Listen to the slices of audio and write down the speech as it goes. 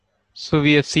So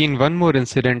we have seen one more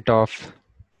incident of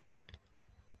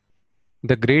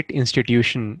the great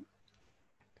institution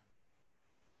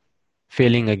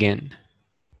failing again.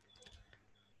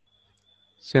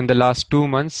 So in the last 2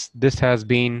 months, this has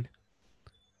been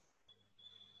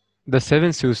the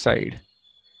seventh suicide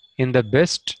in the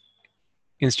best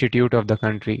institute of the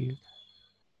country.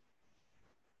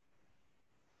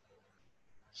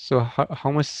 So how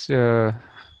much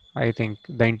I think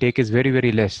the intake is very,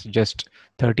 very less, just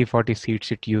 30, 40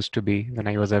 seats it used to be when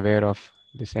I was aware of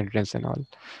this entrance and all.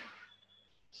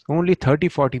 So only 30,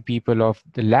 40 people of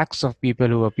the lakhs of people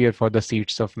who appear for the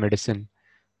seats of medicine,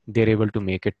 they're able to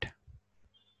make it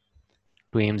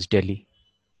to AIIMS Delhi.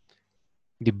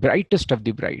 The brightest of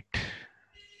the bright.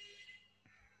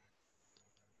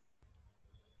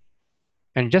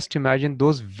 And just imagine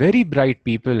those very bright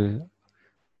people,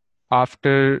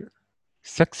 after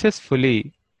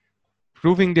successfully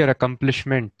proving their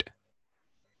accomplishment,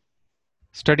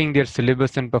 studying their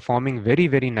syllabus and performing very,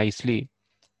 very nicely,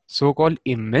 so-called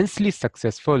immensely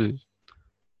successful,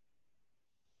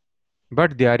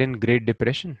 but they are in Great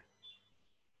Depression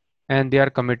and they are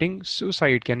committing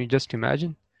suicide. Can you just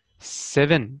imagine?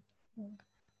 Seven,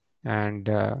 and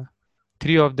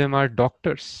three of them are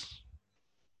doctors,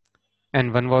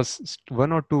 and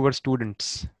one or two were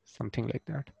students, something like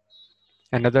that,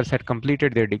 and others had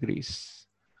completed their degrees.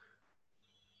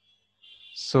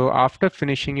 So after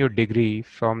finishing your degree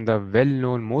from the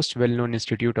most well-known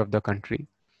institute of the country,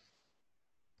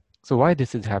 so why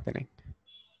this is happening?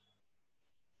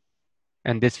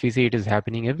 And this we see it is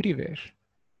happening everywhere.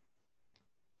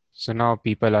 So now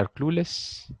people are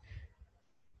clueless.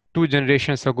 2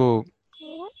 generations ago,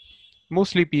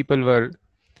 mostly people were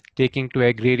taking to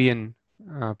agrarian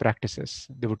practices.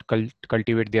 They would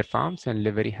cultivate their farms and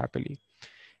live very happily.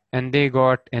 And they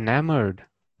got enamored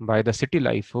by the city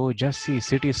life. Oh, just see,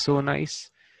 city is so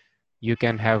nice. You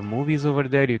can have movies over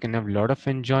there. You can have a lot of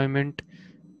enjoyment.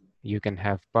 You can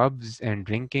have pubs and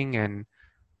drinking and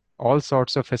all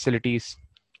sorts of facilities.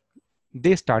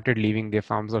 They started leaving their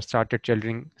farms or started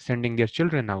sending their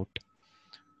children out.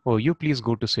 Oh, you please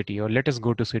go to city, or let us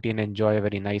go to city and enjoy a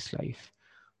very nice life.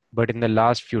 But in the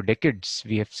last few decades,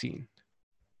 we have seen,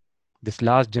 this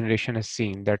last generation has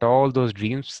seen that all those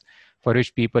dreams for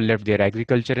which people left their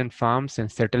agriculture and farms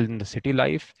and settled in the city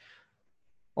life,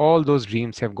 all those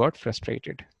dreams have got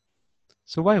frustrated.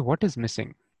 So why? What is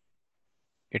missing?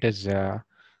 It is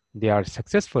they are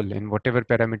successful in whatever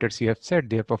parameters you have said.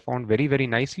 They have performed very, very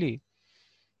nicely.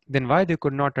 Then why they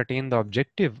could not attain the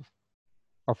objective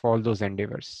of all those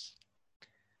endeavors?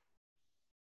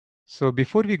 So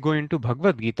before we go into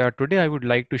Bhagavad Gita, today I would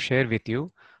like to share with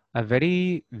you a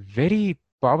very, very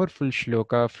powerful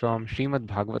shloka from Srimad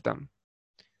Bhagavatam.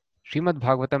 Srimad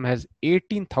Bhagavatam has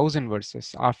 18,000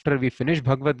 verses. After we finish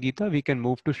Bhagavad Gita, we can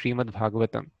move to Srimad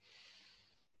Bhagavatam.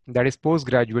 That is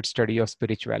postgraduate study of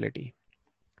spirituality.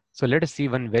 So let us see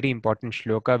one very important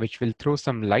shloka which will throw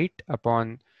some light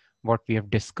upon what we have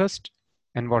discussed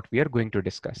and what we are going to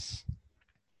discuss.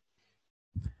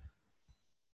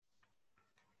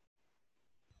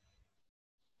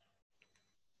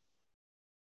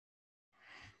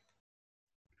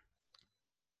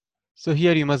 So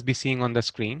here you must be seeing on the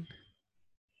screen.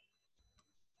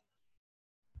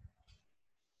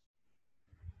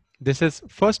 This is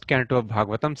first canto of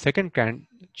Bhagavatam, second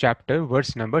chapter,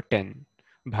 verse number 10.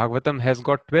 Bhagavatam has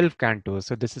got 12 cantos.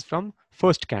 So this is from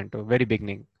first canto, very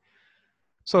beginning.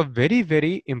 So a very,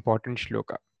 very important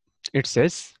shloka. It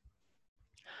says,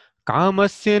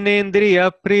 Kamasya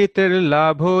nendriya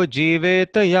pritirlabho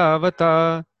jivet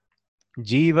yavata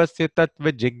जीवस्य तत्व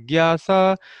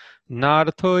जिज्ञासा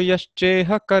नार्थो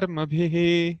यश्चेह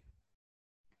कर्मभिः.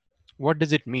 What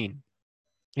does it mean?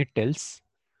 It tells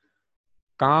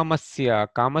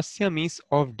kamasya means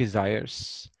of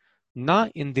desires, na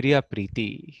indriya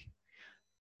priti.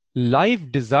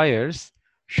 Life desires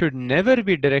should never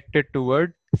be directed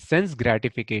toward sense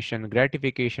gratification.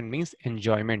 Gratification means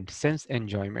enjoyment, sense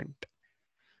enjoyment.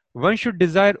 One should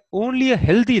desire only a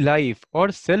healthy life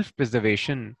or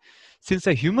self-preservation. Since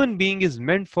a human being is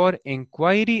meant for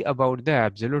inquiry about the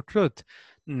absolute truth,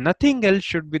 nothing else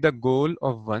should be the goal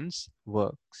of one's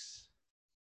works.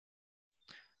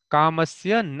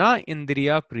 Kamasya na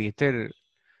indriya pritir.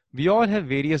 We all have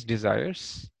various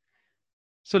desires.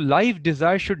 So life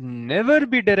desire should never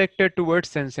be directed towards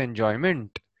sense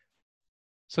enjoyment.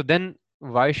 So then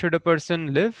why should a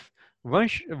person live?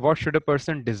 What should a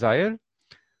person desire?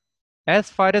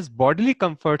 As far as bodily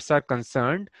comforts are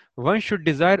concerned, one should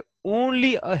desire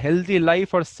only a healthy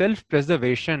life or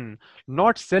self-preservation,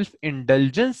 not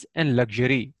self-indulgence and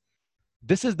luxury.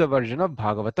 This is the version of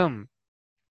Bhagavatam.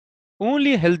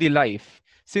 Only a healthy life.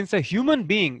 Since a human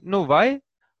being, no, why?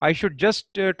 I should just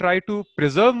try to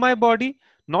preserve my body,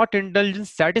 not indulge in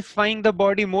satisfying the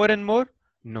body more and more?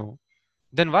 No.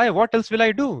 Then why? What else will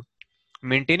I do?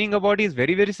 Maintaining a body is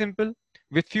very, very simple.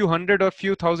 With few hundred or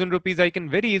few thousand rupees, I can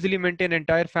very easily maintain an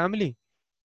entire family.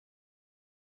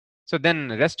 So then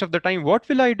rest of the time, what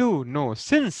will I do? No,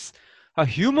 since a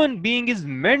human being is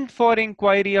meant for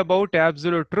inquiry about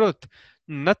absolute truth,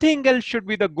 nothing else should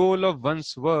be the goal of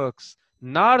one's works.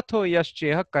 Nartho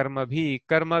yascheh karma bhi.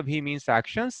 Karma bhi means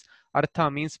actions.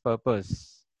 Artha means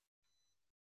purpose.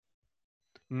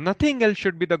 Nothing else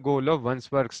should be the goal of one's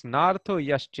works. Nartho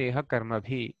yascheh karma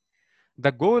bhi.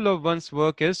 The goal of one's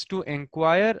work is to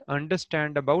inquire,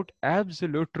 understand about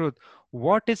absolute truth.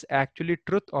 What is actually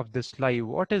truth of this life?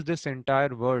 What is this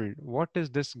entire world? What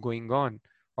is this going on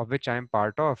of which I am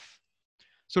part of?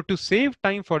 So to save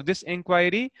time for this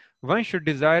inquiry, one should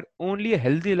desire only a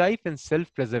healthy life and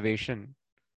self-preservation.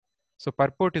 So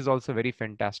purport is also very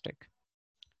fantastic.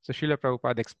 So Srila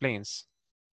Prabhupada explains,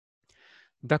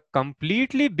 the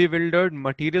completely bewildered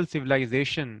material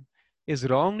civilization is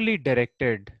wrongly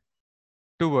directed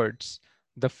towards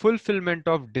the fulfillment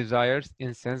of desires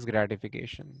in sense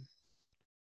gratification.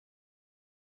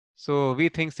 So we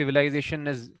think civilization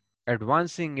is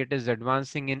advancing, it is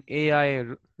advancing in AI,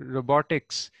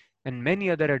 robotics, and many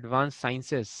other advanced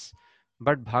sciences.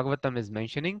 But Bhagavatam is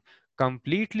mentioning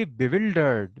completely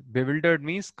bewildered. Bewildered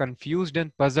means confused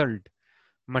and puzzled.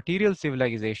 Material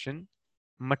civilization,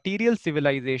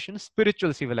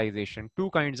 spiritual civilization,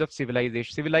 two kinds of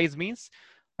civilization. Civilize means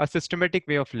a systematic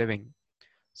way of living.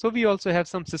 So we also have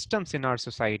some systems in our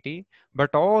society,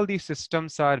 but all these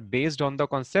systems are based on the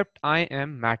concept I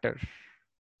am matter,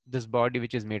 this body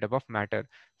which is made up of matter.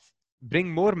 Bring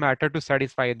more matter to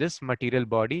satisfy this material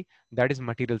body, that is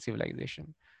material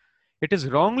civilization. It is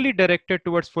wrongly directed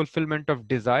towards fulfillment of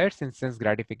desires and sense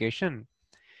gratification.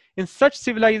 In such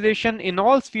civilization, in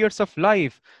all spheres of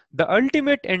life, the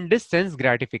ultimate end is sense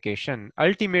gratification.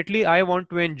 Ultimately, I want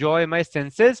to enjoy my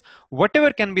senses,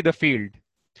 whatever can be the field.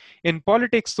 In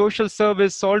politics, social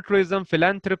service, altruism,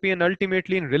 philanthropy, and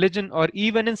ultimately in religion or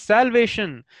even in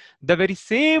salvation, the very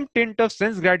same tint of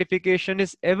sense gratification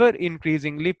is ever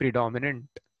increasingly predominant.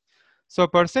 So a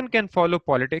person can follow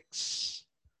politics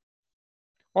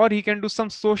or he can do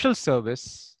some social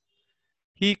service.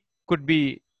 He could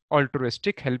be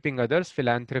altruistic, helping others,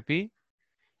 philanthropy,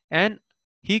 and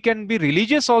he can be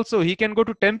religious also. He can go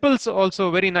to temples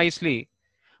also very nicely.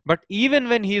 But even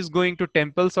when he is going to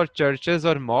temples or churches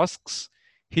or mosques,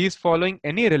 he is following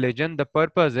any religion, the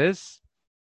purpose is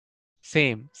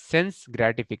same, sense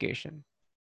gratification.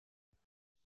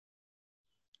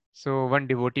 So one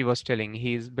devotee was telling,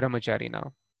 he is brahmachari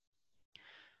now.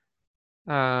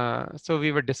 So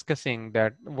we were discussing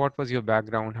that what was your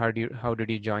background? How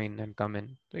did you join and come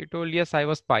in? So he told, yes, I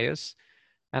was pious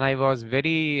and I was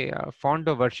very fond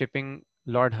of worshipping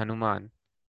Lord Hanuman.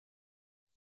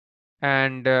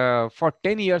 And for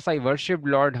 10 years, I worshipped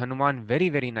Lord Hanuman very,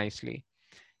 very nicely.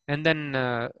 And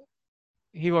then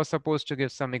he was supposed to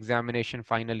give some examination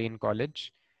finally in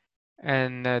college.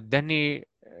 And then he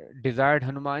desired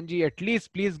Hanumanji, at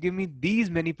least please give me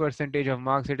these many percentage of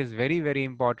marks. It is very, very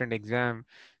important exam.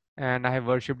 And I have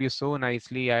worshipped you so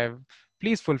nicely.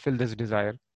 Please fulfill this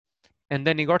desire. And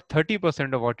then he got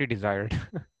 30% of what he desired.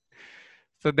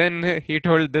 So then he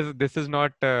told this is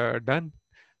not done.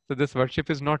 So this worship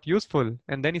is not useful.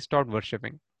 And then he stopped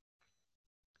worshipping.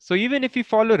 So even if you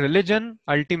follow religion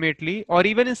ultimately, or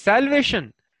even in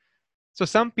salvation, so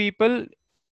some people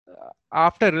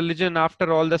after religion,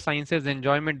 after all the sciences,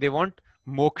 enjoyment, they want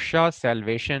moksha,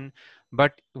 salvation.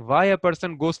 But why a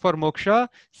person goes for moksha?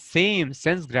 Same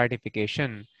sense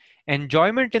gratification.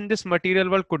 Enjoyment in this material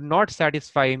world could not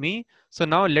satisfy me. So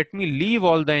now let me leave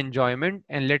all the enjoyment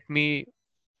and let me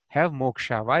have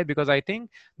moksha. Why? Because I think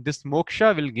this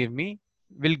moksha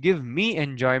will give me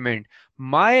enjoyment.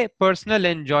 My personal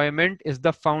enjoyment is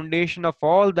the foundation of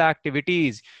all the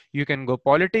activities. You can go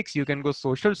politics, you can go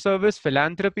social service,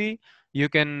 philanthropy, you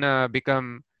can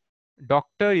become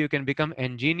doctor, you can become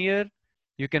engineer,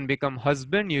 you can become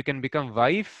husband, you can become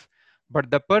wife, but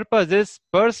the purpose is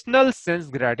personal sense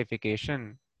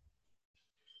gratification.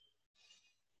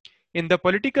 In the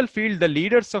political field, the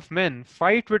leaders of men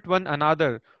fight with one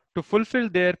another to fulfill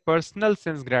their personal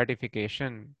sense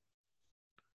gratification.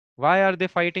 Why are they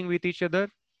fighting with each other?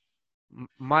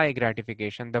 My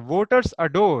gratification. The voters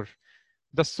adore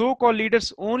the so-called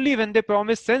leaders only when they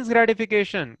promise sense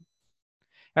gratification.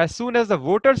 As soon as the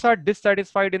voters are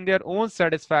dissatisfied in their own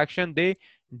satisfaction, they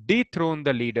dethrone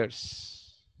the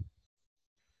leaders.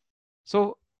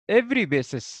 So everywhere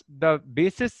the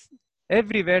basis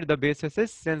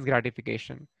is sense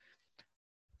gratification.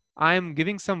 I am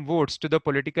giving some votes to the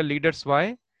political leaders.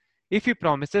 Why? If he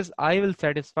promises, I will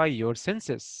satisfy your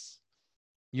senses.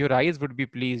 Your eyes would be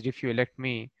pleased if you elect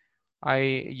me.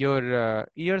 Your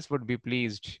ears would be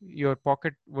pleased. Your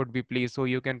pocket would be pleased, so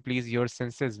you can please your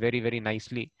senses very, very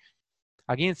nicely.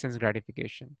 Again, sense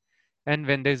gratification. And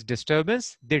when there is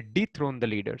disturbance, they dethrone the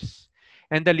leaders.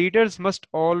 And the leaders must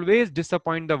always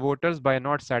disappoint the voters by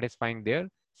not satisfying their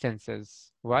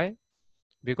senses. Why?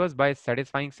 Because by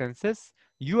satisfying senses,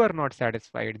 you are not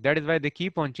satisfied. That is why they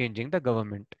keep on changing the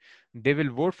government. They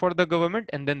will vote for the government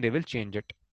and then they will change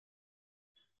it.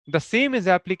 The same is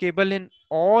applicable in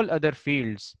all other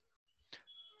fields.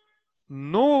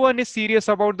 No one is serious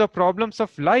about the problems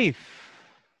of life.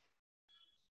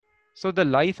 So the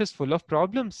life is full of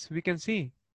problems, we can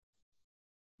see.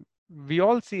 We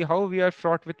all see how we are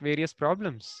fraught with various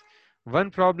problems. One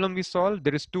problem we solve,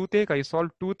 there is toothache, I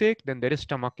solve toothache, then there is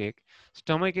stomachache.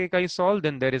 Stomachache I solve,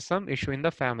 then there is some issue in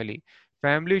the family.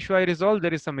 Family issue I resolve,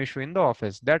 there is some issue in the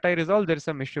office. That I resolve, there is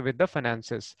some issue with the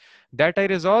finances. That I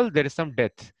resolve, there is some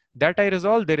death. That I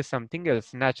resolve, there is something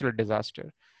else, natural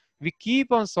disaster. We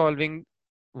keep on solving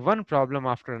one problem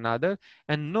after another,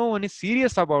 and no one is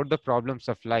serious about the problems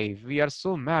of life. We are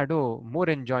so mad, oh, more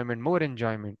enjoyment, more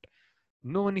enjoyment.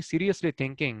 No one is seriously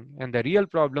thinking, and the real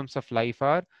problems of life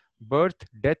are birth,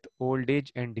 death, old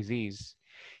age, and disease.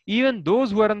 Even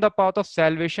those who are on the path of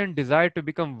salvation desire to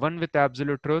become one with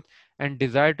absolute truth and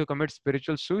desire to commit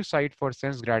spiritual suicide for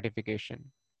sense gratification.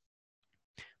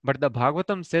 But the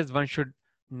Bhagavatam says one should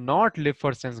not live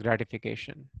for sense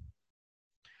gratification.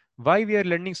 Why we are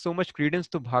lending so much credence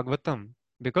to Bhagavatam?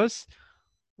 Because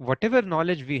whatever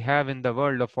knowledge we have in the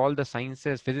world of all the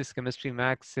sciences, physics, chemistry,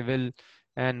 maths, civil,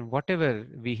 and whatever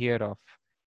we hear of,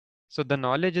 so the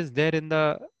knowledge is there in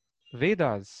the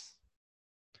Vedas.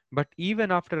 But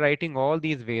even after writing all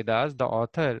these Vedas, the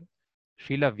author,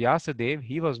 Srila Vyasadeva,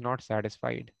 he was not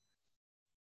satisfied.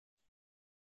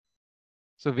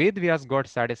 So Ved Vyas got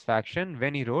satisfaction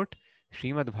when he wrote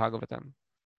Srimad Bhagavatam.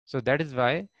 So that is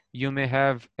why you may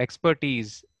have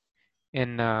expertise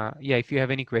in, if you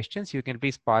have any questions, you can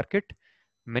please park it.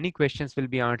 Many questions will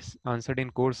be answered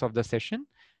in course of the session.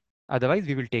 Otherwise,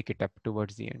 we will take it up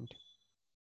towards the end.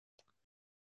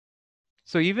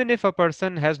 So even if a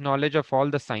person has knowledge of all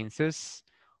the sciences,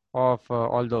 of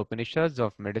all the Upanishads,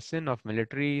 of medicine, of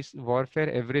military warfare,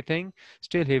 everything,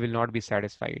 still he will not be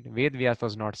satisfied. Ved Vyas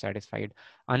was not satisfied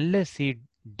unless he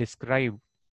described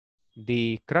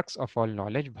the crux of all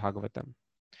knowledge, Bhagavatam.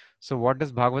 So what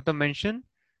does Bhagavatam mention?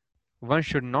 One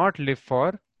should not live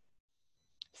for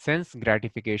sense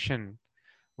gratification.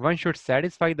 One should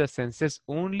satisfy the senses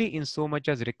only in so much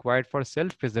as required for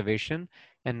self-preservation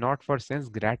and not for sense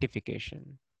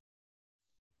gratification.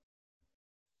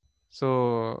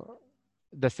 So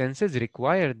the senses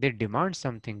require, they demand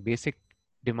something. Basic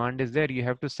demand is there. You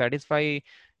have to satisfy,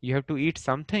 you have to eat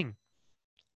something.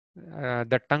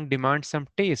 The tongue demands some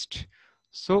taste.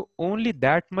 So only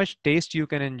that much taste you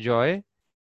can enjoy,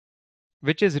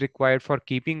 which is required for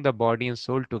keeping the body and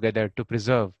soul together to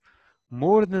preserve.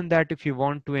 More than that, if you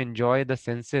want to enjoy the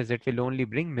senses, it will only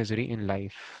bring misery in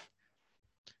life.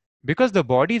 Because the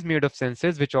body is made of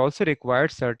senses, which also require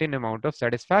certain amount of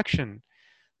satisfaction.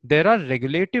 There are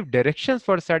regulative directions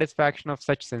for satisfaction of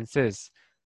such senses.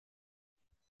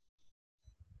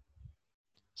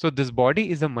 So this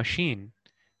body is a machine.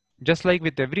 Just like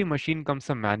with every machine comes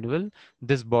a manual,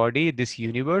 this body, this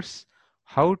universe,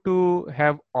 how to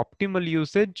have optimal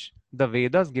usage, the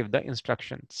Vedas give the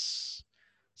instructions.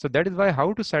 So that is why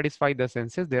how to satisfy the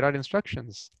senses, there are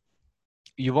instructions.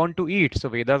 You want to eat, so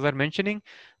Vedas are mentioning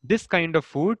this kind of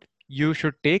food you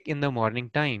should take in the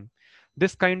morning time.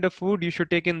 This kind of food you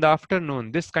should take in the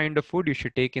afternoon. This kind of food you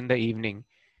should take in the evening.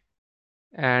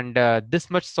 And this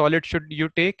much solid should you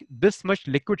take, this much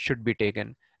liquid should be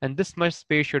taken, and this much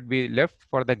space should be left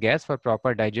for the gas for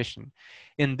proper digestion.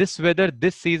 In this weather,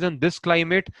 this season, this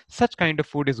climate, such kind of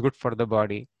food is good for the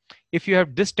body. If you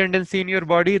have this tendency in your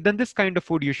body, then this kind of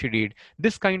food you should eat,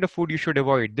 this kind of food you should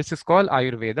avoid. This is called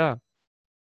Ayurveda,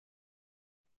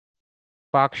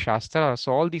 Pak Shastra.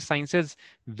 So all these sciences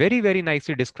very, very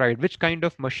nicely described which kind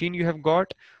of machine you have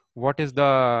got, what is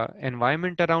the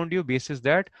environment around you, basis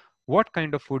that what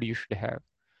kind of food you should have.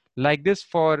 Like this,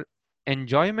 for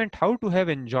enjoyment, how to have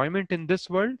enjoyment in this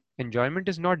world, enjoyment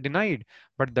is not denied,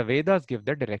 but the Vedas give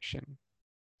the direction.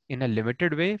 In a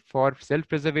limited way, for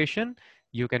self-preservation,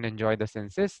 you can enjoy the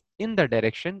senses in the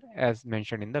direction as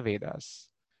mentioned in the Vedas.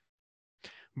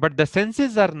 But the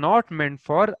senses are not meant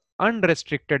for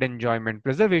unrestricted enjoyment.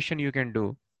 Preservation you can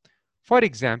do. For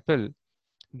example,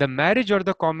 the marriage or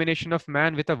the combination of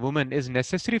man with a woman is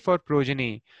necessary for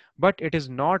progeny, but it is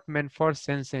not meant for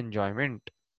sense enjoyment.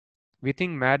 We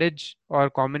think marriage or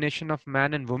combination of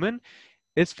man and woman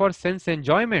is for sense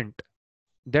enjoyment.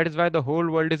 That is why the whole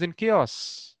world is in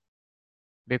chaos,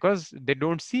 because they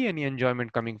don't see any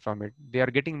enjoyment coming from it. They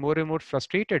are getting more and more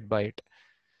frustrated by it.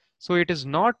 So it is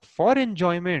not for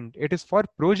enjoyment, it is for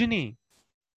progeny.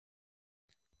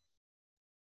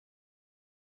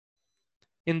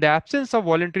 In the absence of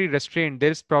voluntary restraint,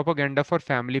 there is propaganda for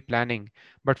family planning.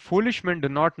 But foolish men do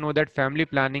not know that family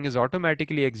planning is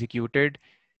automatically executed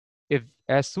if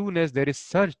as soon as there is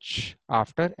search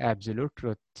after absolute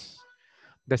truth.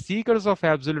 The seekers of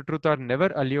absolute truth are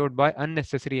never allured by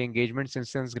unnecessary engagements in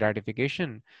sense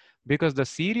gratification, because the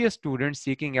serious students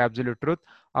seeking absolute truth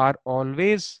are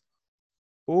always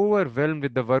overwhelmed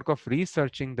with the work of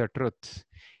researching the truth.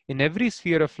 In every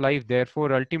sphere of life,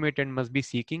 therefore, ultimate end must be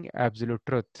seeking absolute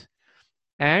truth.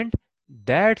 And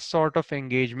that sort of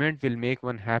engagement will make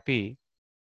one happy,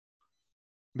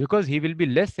 because he will be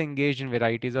less engaged in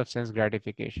varieties of sense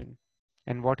gratification.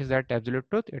 And what is that absolute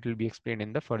truth? It will be explained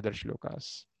in the further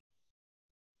shlokas.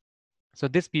 So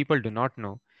these people do not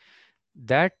know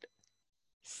that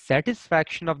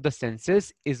satisfaction of the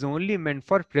senses is only meant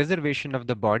for preservation of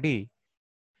the body.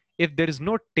 If there is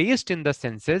no taste in the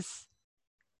senses,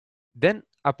 then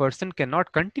a person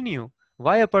cannot continue.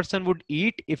 Why a person would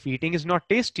eat if eating is not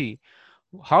tasty?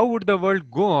 How would the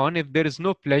world go on if there is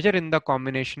no pleasure in the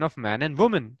combination of man and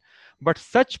woman? But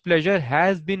such pleasure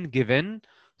has been given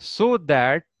so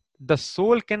that the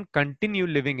soul can continue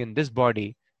living in this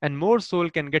body, and more soul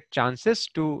can get chances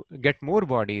to get more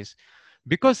bodies.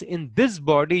 Because in this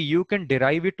body, you can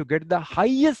derive it to get the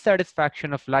highest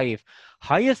satisfaction of life.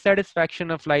 Highest satisfaction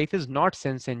of life is not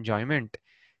sense enjoyment.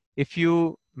 If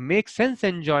you make sense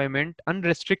enjoyment,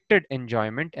 unrestricted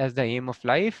enjoyment as the aim of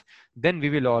life, then we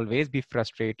will always be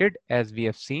frustrated, as we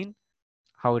have seen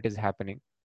how it is happening.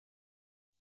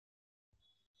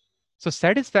 So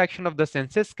satisfaction of the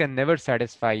senses can never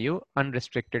satisfy you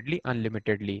unrestrictedly,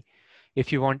 unlimitedly.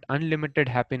 If you want unlimited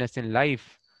happiness in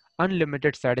life,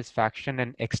 unlimited satisfaction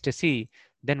and ecstasy,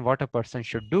 then what a person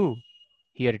should do?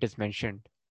 Here it is mentioned.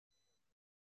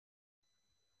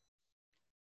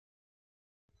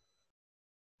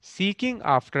 Seeking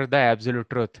after the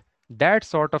absolute truth. That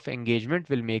sort of engagement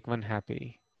will make one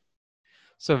happy.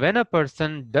 So when a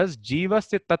person does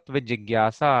jivasya tattva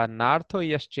jigyasa, nartho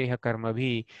yascheha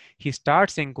karmabhi, he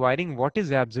starts inquiring what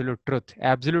is absolute truth.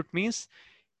 Absolute means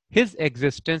his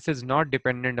existence is not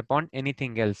dependent upon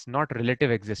anything else, not relative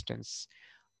existence.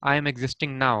 I am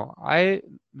existing now. I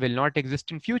will not exist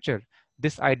in future.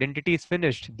 This identity is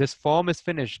finished. This form is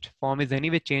finished. Form is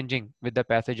anyway changing with the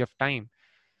passage of time.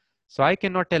 So I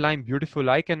cannot tell I am beautiful.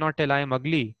 I cannot tell I am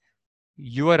ugly.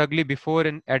 You are ugly before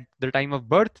and at the time of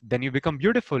birth, then you become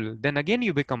beautiful, then again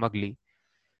you become ugly.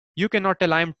 You cannot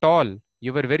tell I am tall.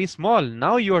 You were very small,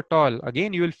 now you are tall,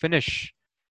 again you will finish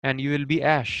and you will be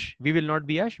ash. We will not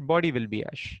be ash, body will be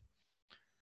ash.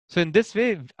 So in this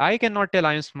way, I cannot tell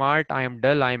I am smart, I am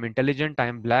dull, I am intelligent, I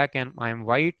am black and I am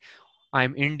white, I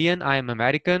am Indian, I am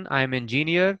American, I am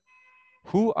engineer.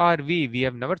 Who are we? We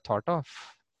have never thought of.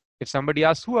 If somebody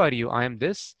asks, who are you? I am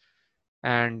this.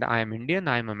 And I am Indian,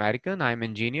 I am American, I am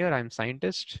engineer, I am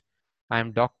scientist, I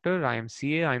am doctor, I am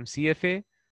CA, I am CFA.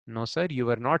 No, sir, you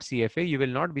are not CFA, you will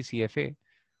not be CFA.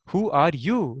 Who are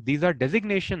you? These are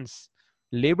designations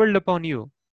labeled upon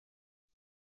you.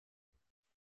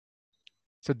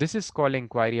 So this is called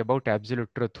inquiry about absolute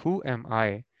truth. Who am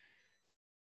I?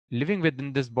 Living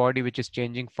within this body which is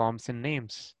changing forms and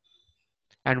names.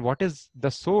 And what is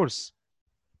the source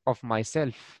of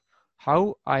myself?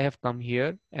 How I have come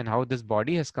here and how this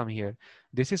body has come here.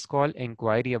 This is called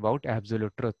inquiry about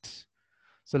absolute truth.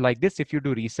 So like this, if you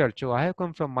do research, oh, I have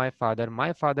come from my father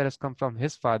has come from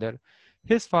his father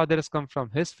has come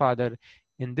from his father.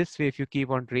 In this way, if you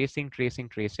keep on tracing,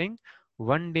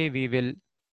 one day we will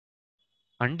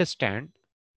understand,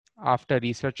 after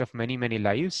research of many, many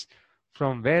lives,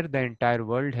 from where the entire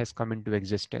world has come into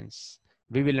existence.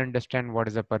 We will understand what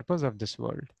is the purpose of this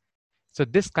world. So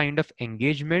this kind of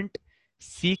engagement,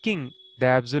 seeking the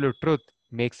absolute truth,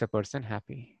 makes a person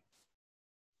happy.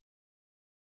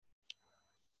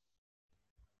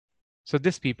 So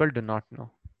this people do not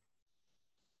know.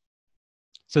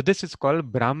 So this is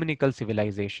called Brahminical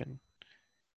civilization.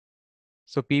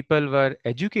 So people were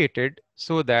educated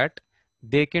so that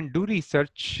they can do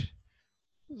research.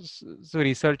 So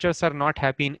researchers are not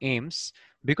happy in aims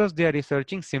because they are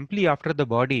researching simply after the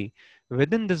body.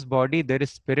 Within this body, there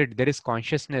is spirit, there is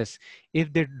consciousness.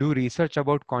 If they do research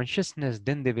about consciousness,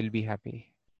 then they will be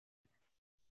happy.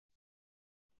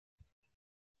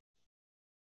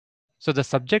 So the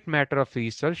subject matter of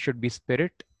research should be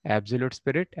spirit, absolute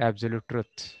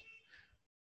truth.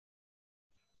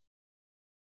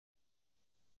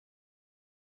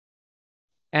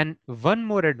 And one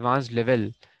more advanced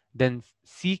level than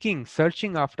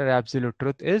searching after absolute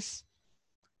truth is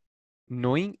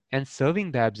knowing and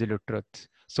serving the absolute truth.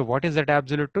 So what is that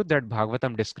absolute truth that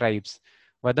Bhagavatam describes?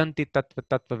 Vadanti tattva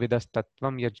tattva vidas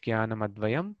tattvam yajnanam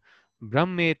advayam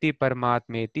brahmeti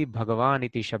paramatmeti bhagavan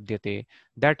iti shabdyate.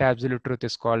 That absolute truth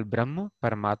is called Brahma,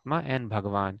 Paramatma and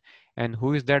Bhagavan. And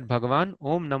who is that Bhagavan?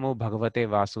 Om Namo Bhagavate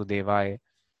Vasudevaya.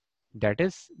 That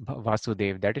is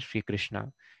Vasudev, that is Sri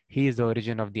Krishna. He is the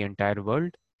origin of the entire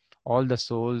world. All the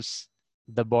souls,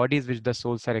 the bodies which the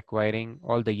souls are acquiring,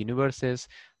 all the universes,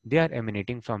 they are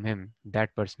emanating from him,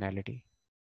 that personality.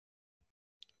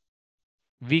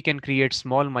 We can create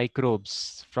small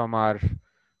microbes from our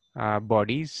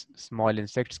bodies, small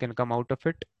insects can come out of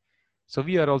it. So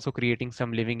we are also creating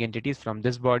some living entities from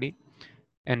this body.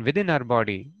 And within our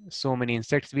body, so many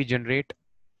insects we generate.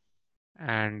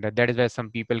 And that is why some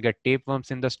people get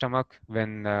tapeworms in the stomach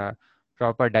when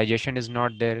proper digestion is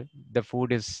not there. The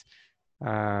food is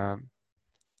uh,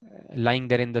 lying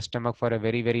there in the stomach for a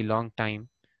very, very long time.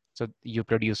 So you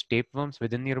produce tapeworms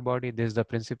within your body. This is the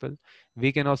principle.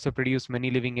 We can also produce many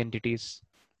living entities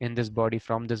in this body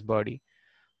from this body.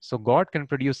 So God can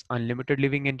produce unlimited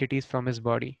living entities from his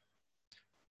body.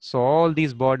 So all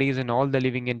these bodies and all the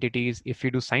living entities, if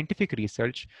you do scientific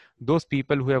research, those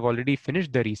people who have already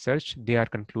finished the research, they are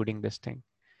concluding this thing.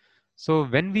 So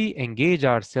when we engage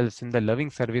ourselves in the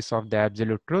loving service of the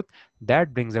absolute truth,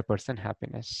 that brings a person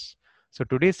happiness. So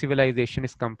today's civilization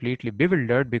is completely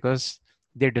bewildered because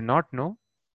they do not know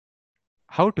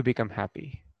how to become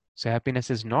happy. So happiness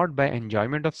is not by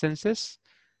enjoyment of senses,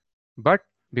 but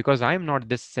because I am not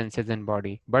this senses and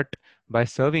body, but by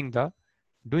serving the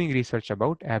doing research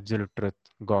about absolute truth,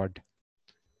 God.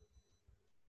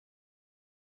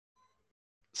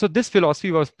 So this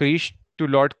philosophy was preached to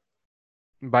Lord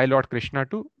by Lord Krishna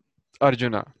to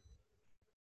Arjuna.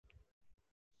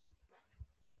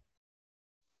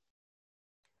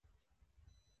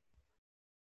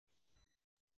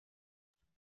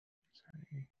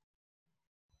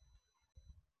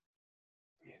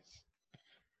 Yes.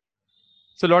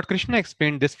 So Lord Krishna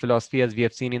explained this philosophy as we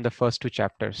have seen in the first two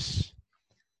chapters.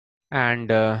 And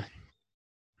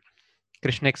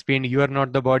Krishna explained, you are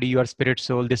not the body, you are spirit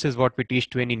soul. This is what we teach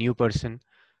to any new person.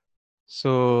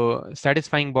 So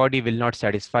satisfying body will not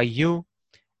satisfy you.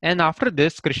 And after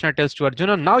this, Krishna tells to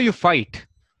Arjuna, now you fight.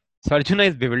 So Arjuna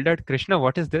is bewildered. Krishna,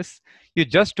 what is this? You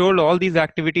just told all these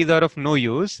activities are of no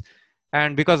use.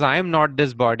 And because I am not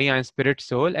this body, I am spirit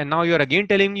soul. And now you are again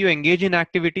telling me you engage in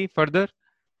activity further.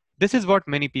 This is what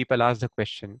many people ask the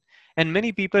question. And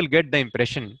many people get the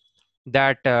impression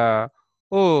that,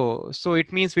 oh, so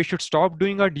it means we should stop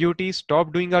doing our duties,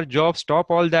 stop doing our job, stop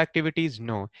all the activities.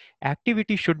 No,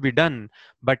 activity should be done,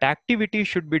 but activity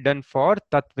should be done for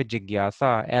tattva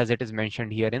jigyasa, as it is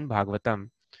mentioned here in Bhagavatam.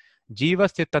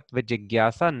 Jivasya tattva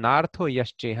jigyasa nartho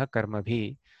yascheha karma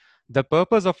bhi. The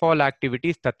purpose of all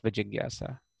activities tattva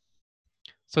jigyasa.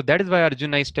 So that is why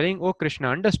Arjuna is telling, oh Krishna,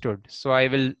 understood. So I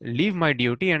will leave my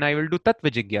duty and I will do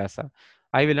tattva jigyasa.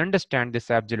 I will understand this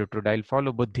absolute truth. I'll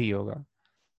follow Buddhi Yoga.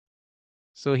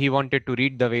 So he wanted to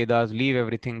read the Vedas, leave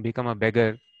everything, become a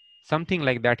beggar. Something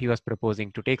like that he was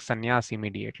proposing to take sannyas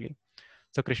immediately.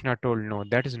 So Krishna told, no,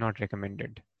 that is not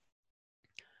recommended.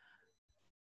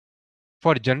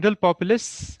 For general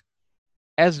populace,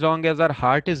 as long as our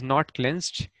heart is not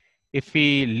cleansed, if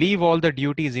we leave all the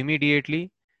duties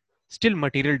immediately, still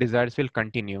material desires will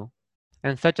continue.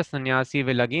 And such a sannyasi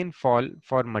will again fall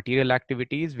for material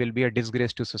activities, will be a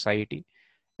disgrace to society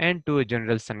and to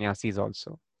general sannyasis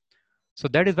also. So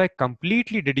that is why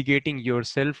completely dedicating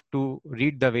yourself to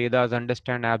read the Vedas,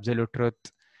 understand absolute truth,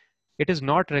 it is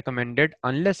not recommended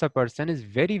unless a person is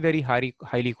very, very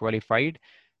highly qualified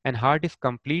and heart is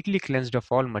completely cleansed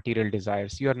of all material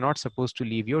desires. You are not supposed to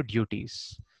leave your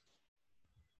duties.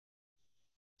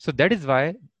 So that is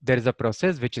why there is a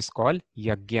process which is called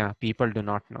yajna. People do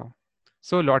not know.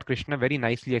 So Lord Krishna very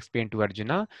nicely explained to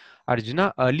Arjuna,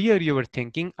 Arjuna, earlier you were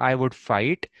thinking I would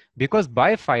fight because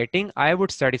by fighting I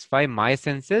would satisfy my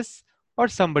senses or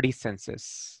somebody's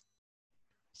senses.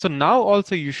 So now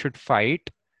also you should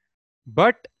fight,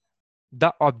 but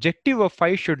the objective of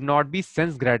fight should not be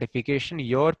sense gratification,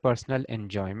 your personal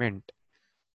enjoyment.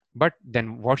 But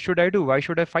then what should I do? Why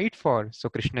should I fight for? So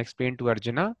Krishna explained to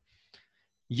Arjuna,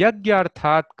 यज्ञ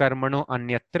अर्थात कर्मणो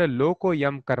अन्यत्र लोको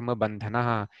यम कर्म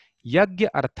बंधनः यज्ञ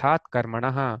अर्थात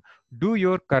कर्मणः do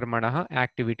your कर्मणः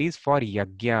activities for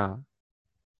yajna.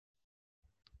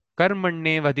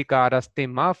 Karmanyevadhikaraste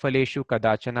ma phaleshu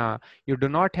kadachana. You do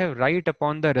not have right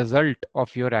upon the result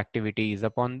of your activities,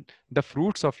 upon the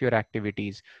fruits of your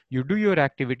activities. You do your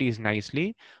activities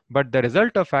nicely, but the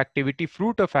result of activity,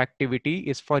 fruit of activity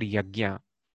is for yajna.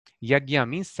 Yajna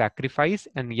means sacrifice,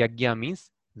 and yajna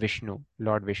means Vishnu,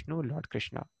 Lord Vishnu, Lord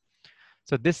Krishna.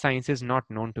 So this science is not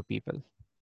known to people.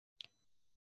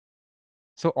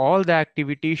 So all the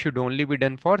activity should only be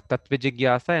done for Tattva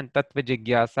Jigyasa, and Tattva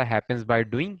Jigyasa happens by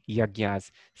doing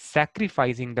yajnas,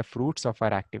 sacrificing the fruits of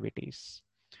our activities.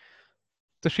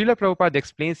 So Srila Prabhupada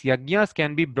explains yajnas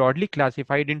can be broadly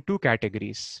classified in two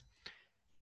categories.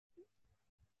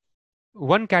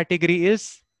 One category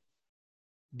is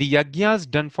the yajnas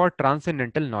done for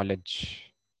transcendental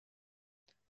knowledge.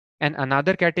 And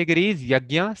another category is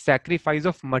yajna, sacrifice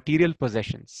of material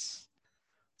possessions.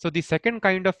 So the second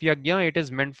kind of yajna, it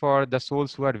is meant for the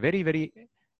souls who are very, very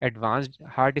advanced.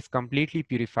 Heart is completely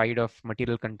purified of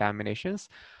material contaminations.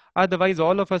 Otherwise,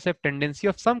 all of us have tendency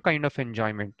of some kind of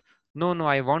enjoyment. No,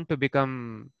 I want to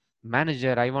become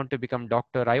manager. I want to become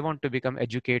doctor. I want to become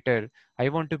educator. I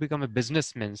want to become a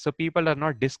businessman. So people are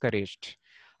not discouraged.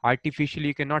 Artificially,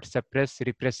 you cannot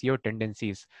repress your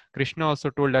tendencies. Krishna also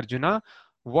told Arjuna,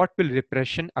 what will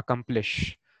repression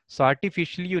accomplish? So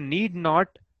artificially, you need not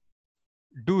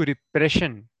do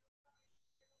repression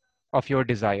of your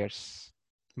desires.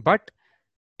 But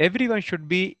everyone should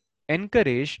be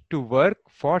encouraged to work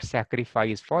for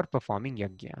sacrifice, for performing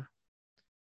yajna.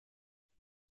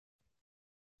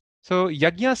 So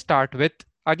yajna start with,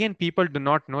 again, people do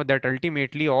not know that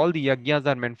ultimately all the yajnas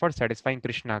are meant for satisfying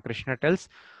Krishna. Krishna tells,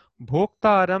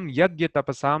 Bhoktaram yajna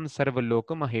tapasam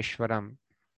sarvaloka maheshwaram.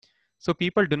 So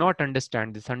people do not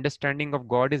understand this. Understanding of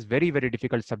God is very, very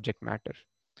difficult subject matter.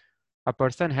 A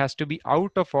person has to be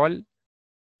out of all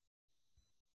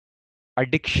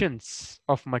addictions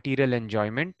of material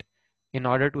enjoyment in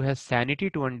order to have sanity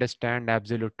to understand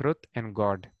absolute truth and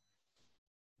God.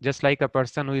 Just like a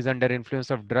person who is under influence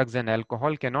of drugs and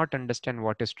alcohol cannot understand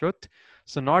what is truth.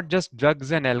 So not just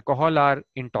drugs and alcohol are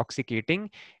intoxicating,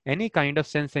 any kind of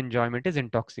sense enjoyment is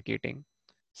intoxicating.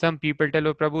 Some people tell,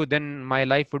 oh Prabhu, then my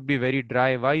life would be very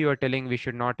dry. Why you are telling we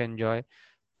should not enjoy?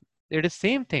 It is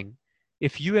same thing.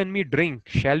 If you and me drink,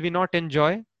 shall we not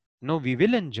enjoy? No, we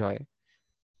will enjoy.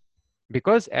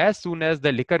 Because as soon as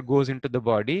the liquor goes into the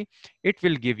body, it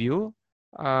will give you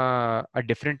a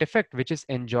different effect, which is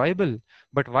enjoyable.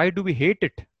 But why do we hate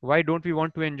it? Why don't we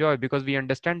want to enjoy? Because we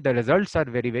understand the results are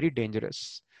very, very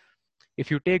dangerous. If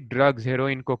you take drugs,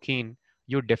 heroin, cocaine,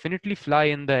 you definitely fly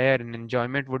in the air and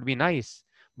enjoyment would be nice.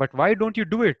 But why don't you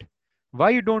do it?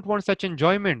 Why you don't want such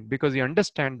enjoyment? Because you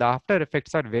understand the after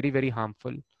effects are very, very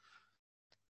harmful.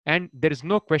 And there is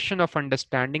no question of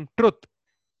understanding truth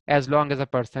as long as a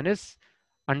person is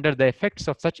under the effects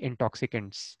of such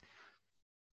intoxicants.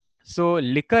 So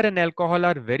liquor and alcohol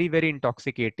are very, very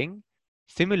intoxicating.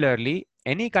 Similarly,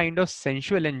 any kind of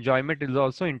sensual enjoyment is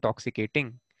also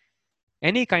intoxicating.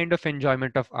 Any kind of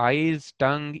enjoyment of eyes,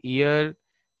 tongue, ear,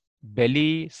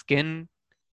 belly, skin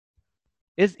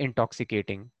is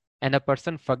intoxicating. And a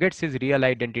person forgets his real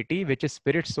identity, which is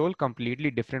spirit soul, completely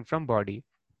different from body.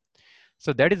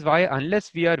 So that is why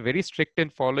unless we are very strict in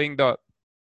following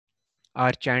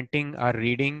our chanting, our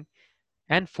reading,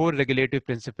 and four regulative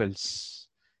principles,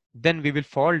 then we will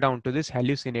fall down to this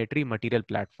hallucinatory material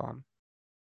platform.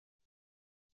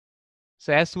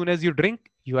 So as soon as you drink,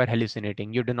 you are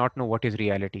hallucinating. You do not know what is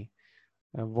reality.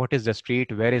 What is the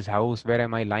street? Where is house? Where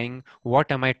am I lying?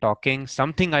 What am I talking?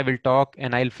 Something I will talk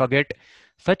and I'll forget.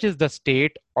 Such is the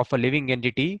state of a living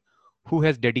entity who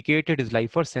has dedicated his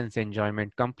life for sense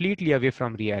enjoyment, completely away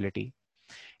from reality.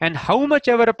 And how much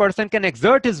ever a person can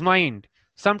exert his mind,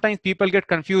 sometimes people get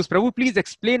confused. Prabhu, please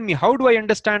explain me. How do I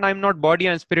understand I'm not body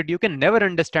and spirit? You can never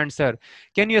understand, sir.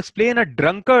 Can you explain a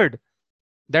drunkard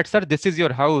that, sir, this is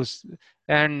your house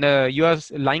and you are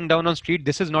lying down on street.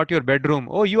 This is not your bedroom.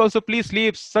 Oh, you also please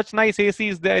sleep. Such nice AC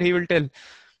is there, he will tell.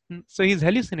 So he's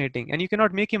hallucinating and you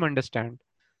cannot make him understand.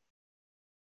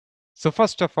 So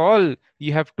first of all,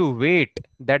 you have to wait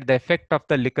that the effect of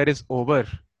the liquor is over.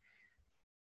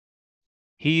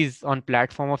 He is on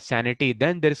platform of sanity.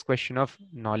 Then there is question of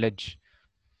knowledge.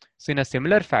 So in a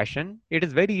similar fashion, it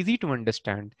is very easy to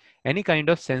understand. Any kind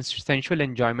of sensual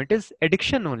enjoyment is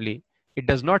addiction only. It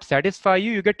does not satisfy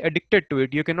you. You get addicted to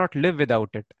it. You cannot live without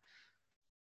it.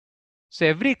 So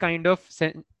every kind of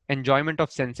enjoyment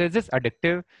of senses is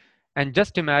addictive. And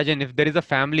just imagine if there is a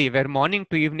family where morning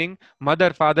to evening,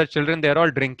 mother, father, children, they're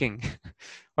all drinking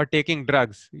or taking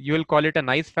drugs. You will call it a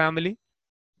nice family?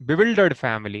 Bewildered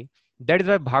family. That is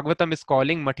why Bhagavatam is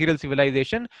calling material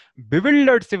civilization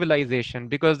bewildered civilization,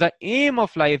 because the aim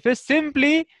of life is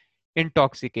simply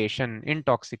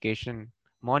Intoxication,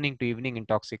 morning to evening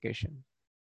intoxication.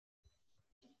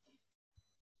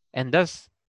 And thus,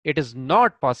 it is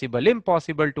not possible,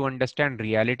 impossible to understand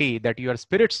reality that you are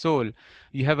spirit soul,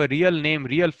 you have a real name,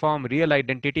 real form, real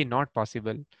identity, not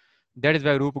possible. That is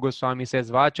why Rupa Goswami says,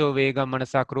 Vacho Vegam,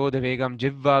 Manasa Krodha Vegam,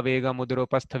 Jivva Vegam,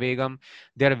 Udaropastha Vegam.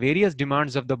 There are various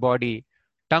demands of the body.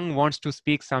 Tongue wants to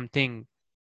speak something,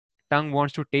 tongue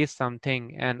wants to taste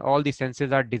something, and all the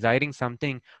senses are desiring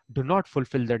something. Do not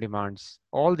fulfill the demands.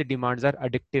 All the demands are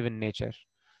addictive in nature.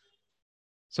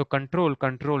 So control,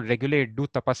 regulate, do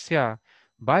tapasya.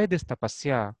 By this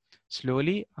tapasya,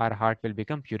 slowly our heart will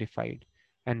become purified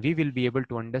and we will be able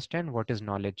to understand what is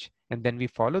knowledge. And then we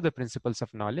follow the principles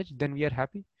of knowledge, then we are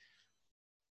happy.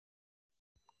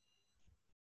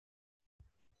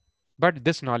 But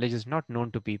this knowledge is not known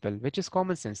to people, which is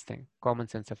common sense thing, common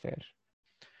sense affair.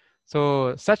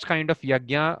 So such kind of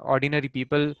yajna, ordinary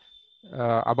people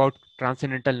about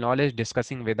transcendental knowledge,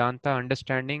 discussing Vedanta,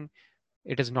 understanding,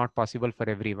 it is not possible for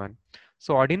everyone.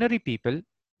 So ordinary people,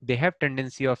 they have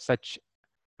tendency of such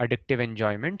addictive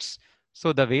enjoyments.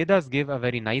 So the Vedas give a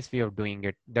very nice way of doing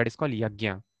it. That is called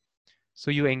yajna. So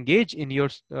you engage in your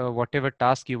whatever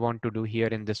task you want to do here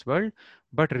in this world,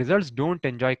 but results don't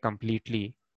enjoy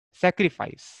completely.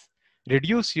 Sacrifice.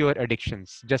 Reduce your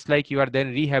addictions. Just like you are then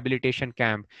rehabilitation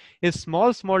camp. A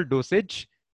small dosage,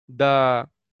 the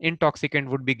intoxicant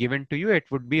would be given to you, it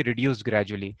would be reduced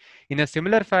gradually. In a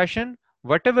similar fashion,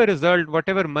 whatever result,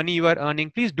 whatever money you are earning,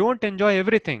 please don't enjoy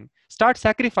everything. Start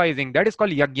sacrificing. That is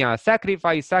called yajna.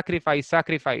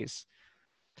 Sacrifice.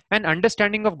 And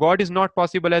understanding of God is not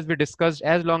possible, as we discussed,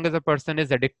 as long as a person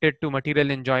is addicted to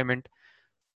material enjoyment.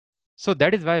 So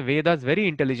that is why Vedas very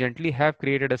intelligently have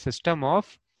created a system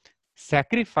of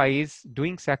sacrifice,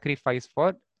 doing sacrifice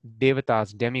for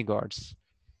devatas, demigods.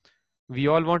 We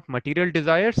all want material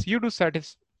desires. You do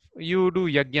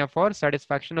yajna for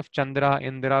satisfaction of Chandra,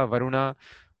 Indra, Varuna,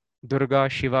 Durga,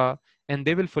 Shiva, and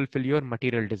they will fulfill your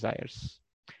material desires.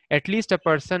 At least a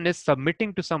person is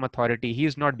submitting to some authority. He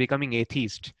is not becoming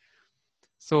atheist.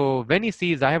 So when he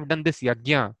sees, I have done this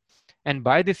yajna, and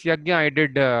by this yajna I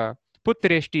did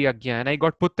putreshti yajna, and I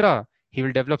got putra, he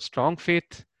will develop strong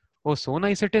faith. Oh, so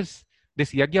nice it is.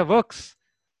 This yajna works.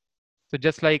 So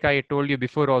just like I told you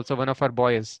before, also one of our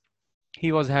boys,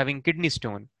 he was having kidney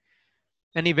stone,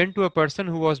 and he went to a person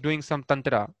who was doing some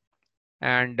tantra,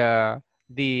 and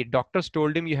the doctors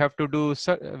told him, we have to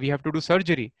do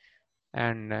surgery,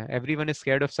 and everyone is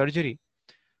scared of surgery.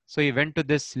 So he went to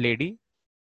this lady,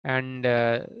 and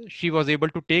she was able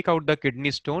to take out the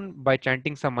kidney stone by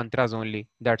chanting some mantras only.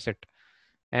 That's it.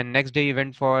 And next day he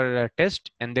went for a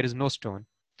test, and there is no stone.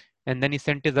 And then he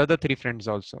sent his other three friends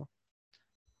also,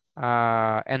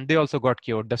 and they also got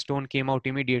cured. The stone came out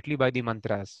immediately by the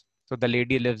mantras. So the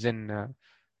lady lives in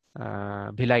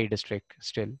Bhilai district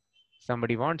still.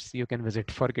 Somebody wants, you can visit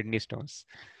for kidney stones.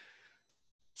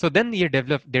 So then they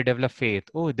develop faith.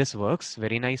 Oh, this works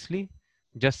very nicely.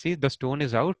 Just see, the stone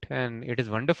is out and it is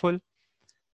wonderful.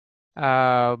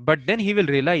 But then he will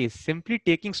realize simply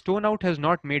taking stone out has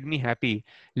not made me happy.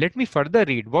 Let me further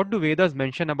read. What do Vedas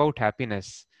mention about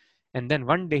happiness? And then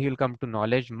one day he'll come to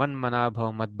knowledge. Man mana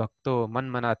bhav mad bhakto. Man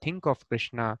mana, think of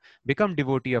Krishna. Become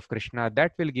devotee of Krishna.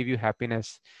 That will give you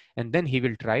happiness. And then he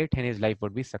will try it and his life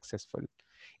would be successful.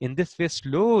 In this way,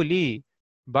 slowly,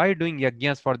 by doing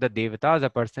yajnas for the devatas, a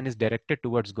person is directed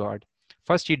towards God.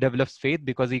 First, he develops faith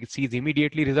because he sees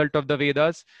immediately result of the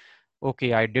Vedas.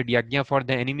 Okay, I did yajna for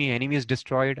the enemy is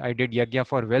destroyed. I did yajna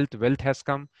for wealth has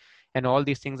come, and all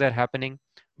these things are happening.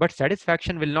 But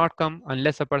satisfaction will not come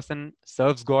unless a person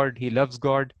serves God, he loves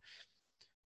God.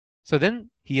 So then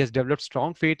he has developed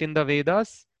strong faith in the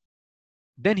Vedas.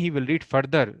 Then he will read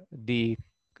further the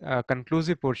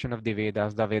conclusive portion of the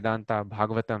Vedas, the Vedanta,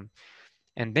 Bhagavatam,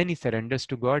 and then he surrenders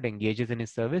to God, engages in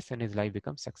his service, and his life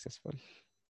becomes successful.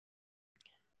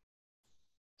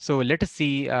 So let us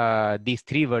see these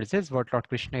three verses, what Lord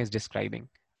Krishna is describing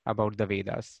about the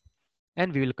Vedas,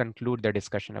 and we will conclude the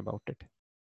discussion about it.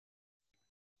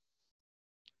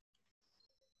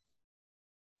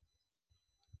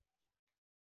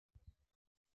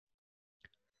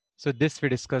 So this we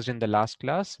discussed in the last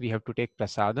class. We have to take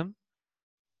prasadam.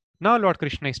 Now Lord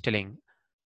Krishna is telling,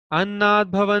 Annad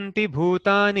bhavanti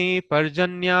bhutani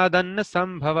parjanyadanna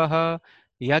sambhavaha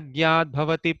yagyad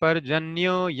bhavati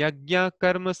parjanyo yagya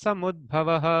karma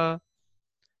samudbhavaha.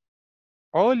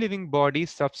 All living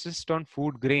bodies subsist on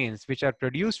food grains which are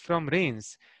produced from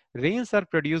rains. Rains are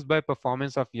produced by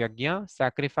performance of yajna,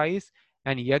 sacrifice,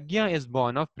 and yajna is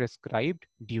born of prescribed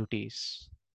duties.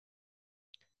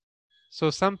 So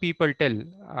some people tell,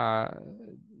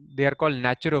 they are called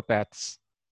naturopaths.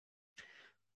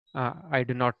 I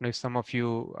do not know if some of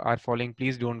you are following,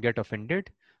 please don't get offended.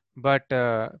 But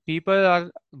people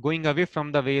are going away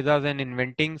from the Vedas and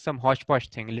inventing some hodgepodge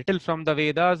thing, little from the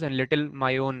Vedas and little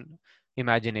my own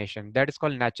imagination. That is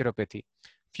called naturopathy.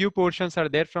 Few portions are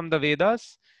there from the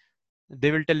Vedas.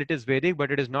 They will tell it is Vedic,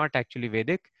 but it is not actually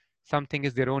Vedic. Something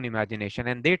is their own imagination.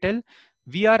 And they tell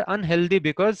we are unhealthy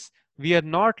because we are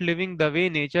not living the way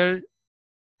nature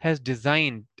has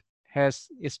designed,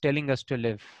 is telling us to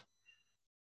live.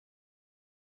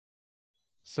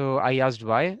 So I asked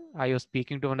why. I was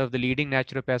speaking to one of the leading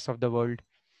naturopaths of the world.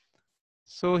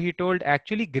 So he told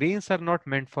actually grains are not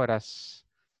meant for us.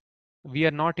 We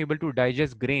are not able to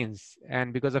digest grains,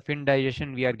 and because of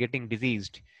indigestion, we are getting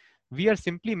diseased. We are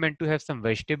simply meant to have some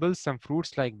vegetables, some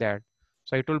fruits like that.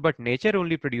 So I told, but nature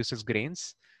only produces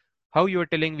grains. How you are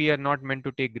telling we are not meant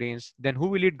to take grains? Then who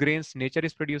will eat grains? Nature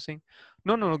is producing.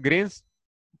 No, no, no. Grains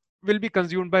will be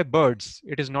consumed by birds.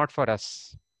 It is not for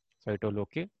us. So I told,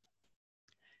 okay.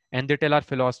 And they tell our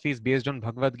philosophy is based on